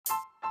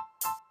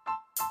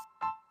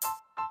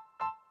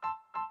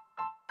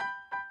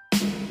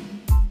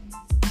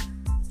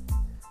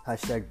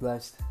Hashtag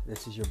blessed.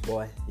 This is your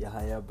boy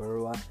Yahaya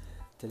Barua.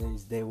 Today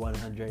is day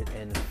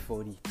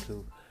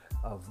 142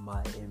 of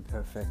my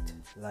imperfect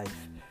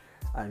life.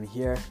 I'm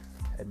here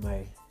at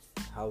my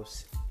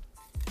house.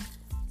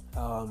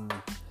 I'm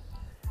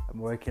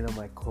working on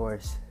my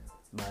course,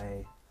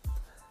 my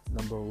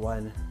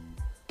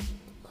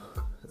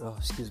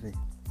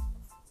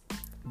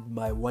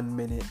my 1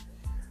 minute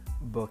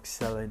book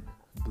selling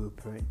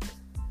blueprint,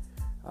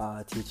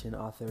 teaching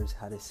authors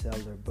how to sell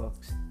their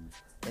books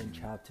in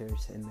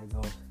chapters and they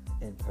go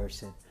in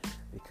person,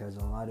 because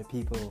a lot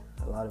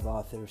of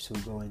authors who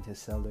go in to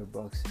sell their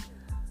books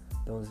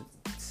don't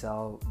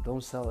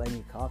sell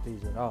any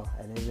copies at all,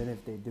 and even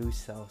if they do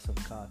sell some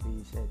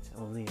copies, it's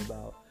only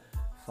about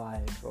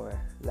 5 or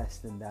less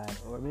than that,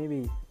 or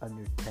maybe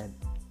under 10.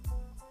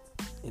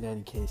 In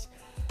any case,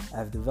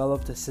 I've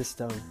developed a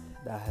system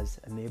that has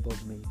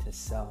enabled me to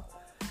sell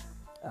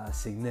a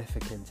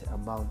significant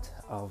amount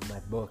of my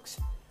books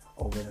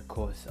over the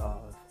course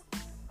of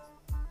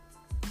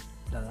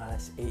the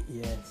last 8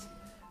 years,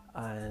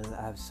 and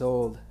I've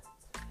sold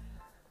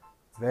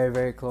very,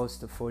 very close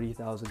to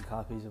 40,000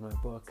 copies of my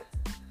book,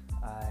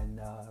 and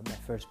my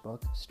first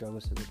book,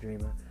 Struggles of the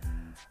Dreamer.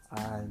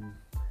 And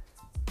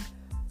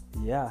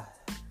yeah,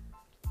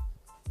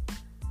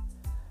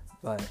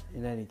 but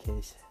in any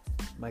case,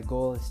 my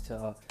goal is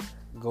to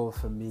go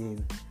from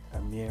being a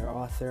mere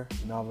author,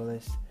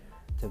 novelist,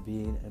 to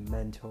being a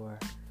mentor,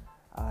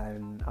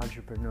 an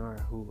entrepreneur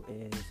who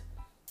is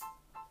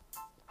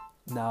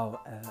now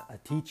a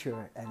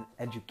teacher and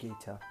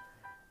educator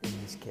in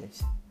this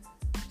case.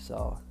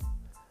 So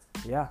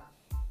yeah,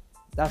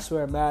 that's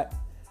where I'm at.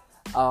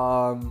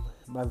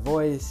 My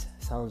voice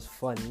sounds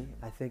funny.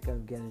 I think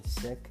I'm getting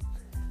sick,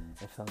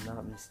 if I'm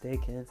not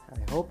mistaken.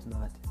 I hope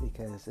not,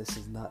 because this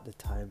is not the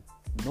time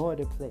nor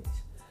the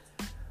place.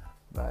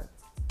 But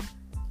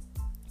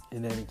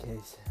in any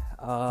case,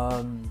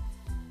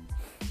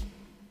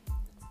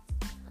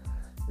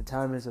 the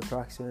time is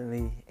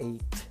approximately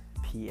 8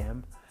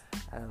 p.m.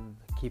 I'm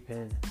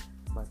keeping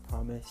my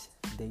promise,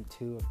 day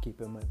 2 of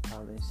keeping my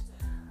promise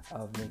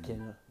of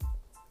making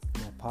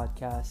my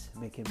podcast,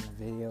 making my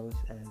videos,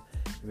 and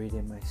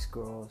reading my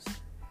scrolls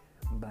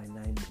by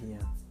 9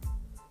 p.m.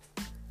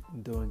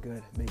 I'm doing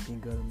good, making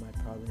good on my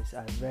promise.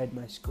 I've read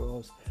my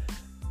scrolls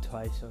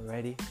twice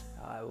already.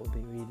 I will be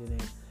reading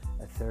it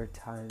a third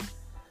time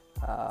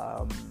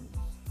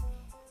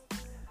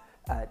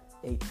at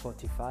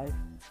 8:45,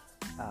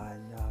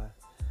 and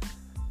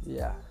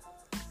yeah.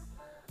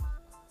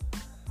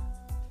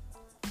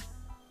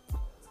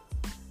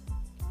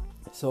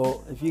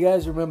 So if you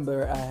guys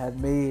remember, I had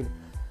made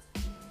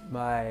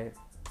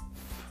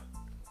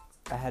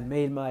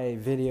my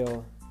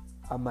video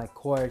on my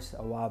course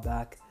a while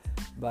back,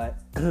 but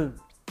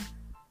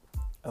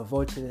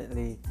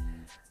unfortunately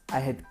I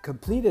had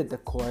completed the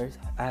course.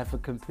 I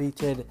have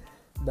completed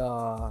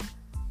the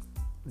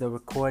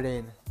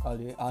recording or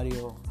the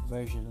audio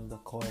version of the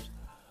course,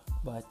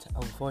 but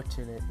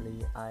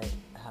unfortunately I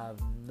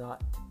have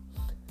not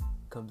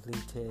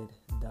completed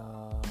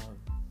the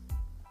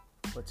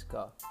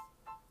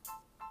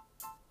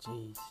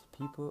Jeez,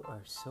 people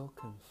are so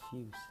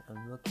confused.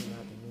 I'm looking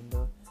out the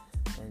window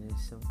and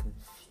there's some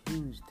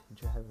confused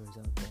drivers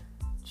out there.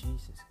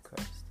 Jesus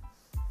Christ.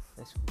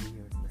 That's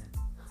weird, man.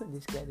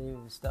 This guy didn't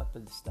even stop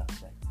at the stop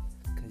sign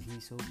because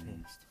he's so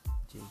pissed.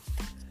 Jeez.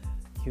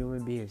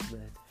 Human beings,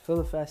 man. Full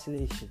of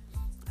fascination.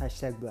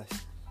 Hashtag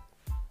blessed.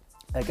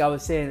 Like I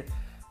was saying,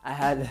 I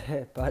had,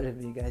 pardon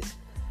me guys,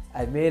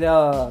 I made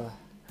the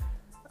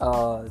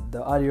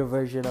audio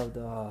version of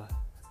the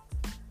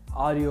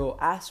audio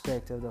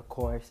aspect of the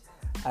course,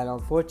 and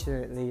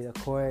unfortunately the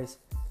course,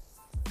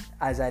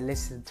 as I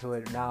listen to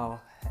it now,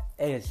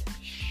 is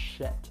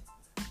shit.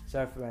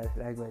 Sorry for my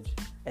language.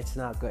 It's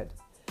not good.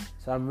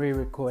 So I'm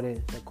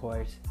re-recording the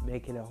course,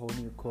 making a whole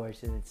new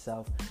course in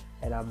itself,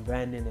 and I'm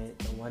branding it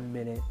the 1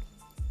 minute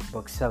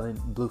book selling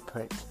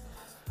blueprint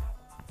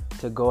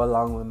to go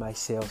along with my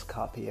sales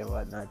copy and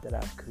whatnot that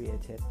I've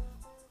created.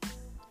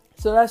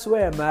 So that's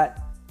where I'm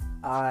at,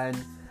 and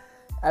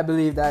I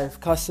believe that if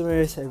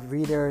customers, if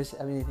readers,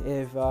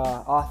 if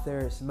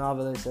authors,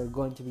 novelists are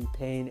going to be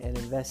paying and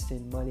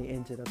investing money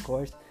into the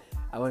course,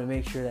 I want to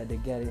make sure that they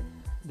get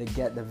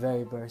the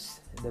very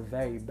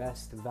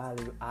best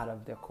value out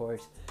of the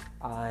course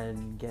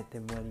and get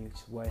the money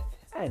it's worth,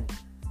 and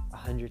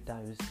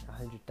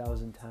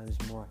 100,000 times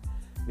more.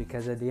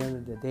 Because at the end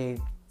of the day,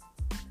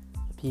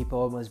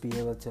 people must be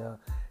able to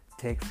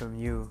take from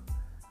you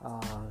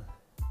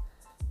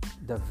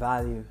the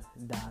value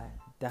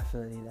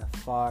that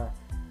far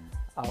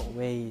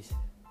outweighs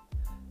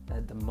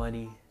the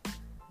money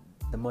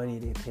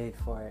they paid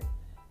for it.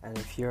 And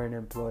if you're an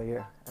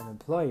employer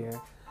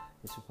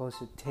is supposed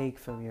to take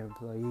from your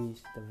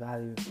employees the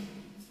value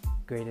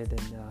greater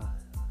than the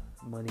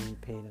money you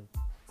paid them.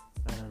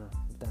 I don't know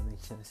if that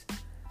makes sense.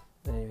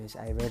 But anyways,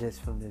 I read this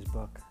from this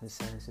book, The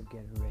Science of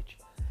Getting Rich,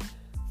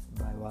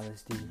 by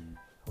Wallace D.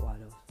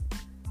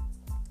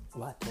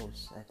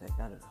 Wattos, I think.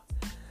 I don't know.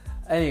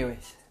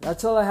 Anyways,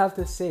 that's all I have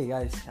to say,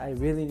 guys. I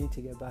really need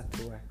to get back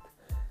to work.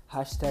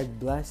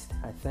 #blessed.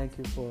 I thank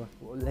you for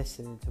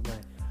listening to my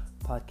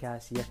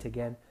podcast yet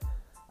again.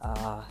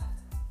 What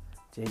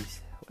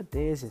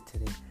day is it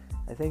today?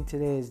 I think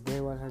today is day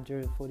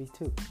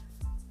 142,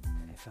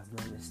 if I'm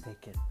not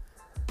mistaken.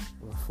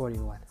 Or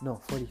 41. No,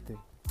 43.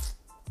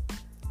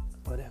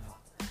 Whatever.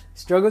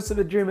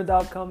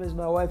 strugglesofadreamer.com is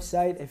my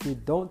website. If you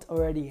don't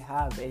already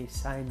have a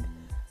signed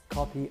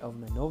copy of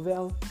my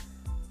novel,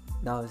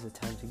 now is the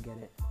time to get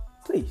it.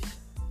 Please.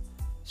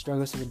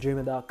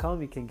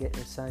 strugglesofadreamer.com. You can get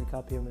a signed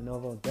copy of my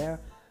novel there.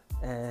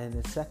 And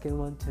the second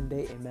one,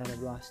 Today, A Man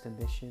of Lost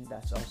Ambition,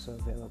 that's also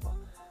available.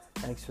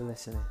 Thanks for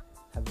listening.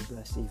 Have a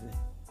blessed evening.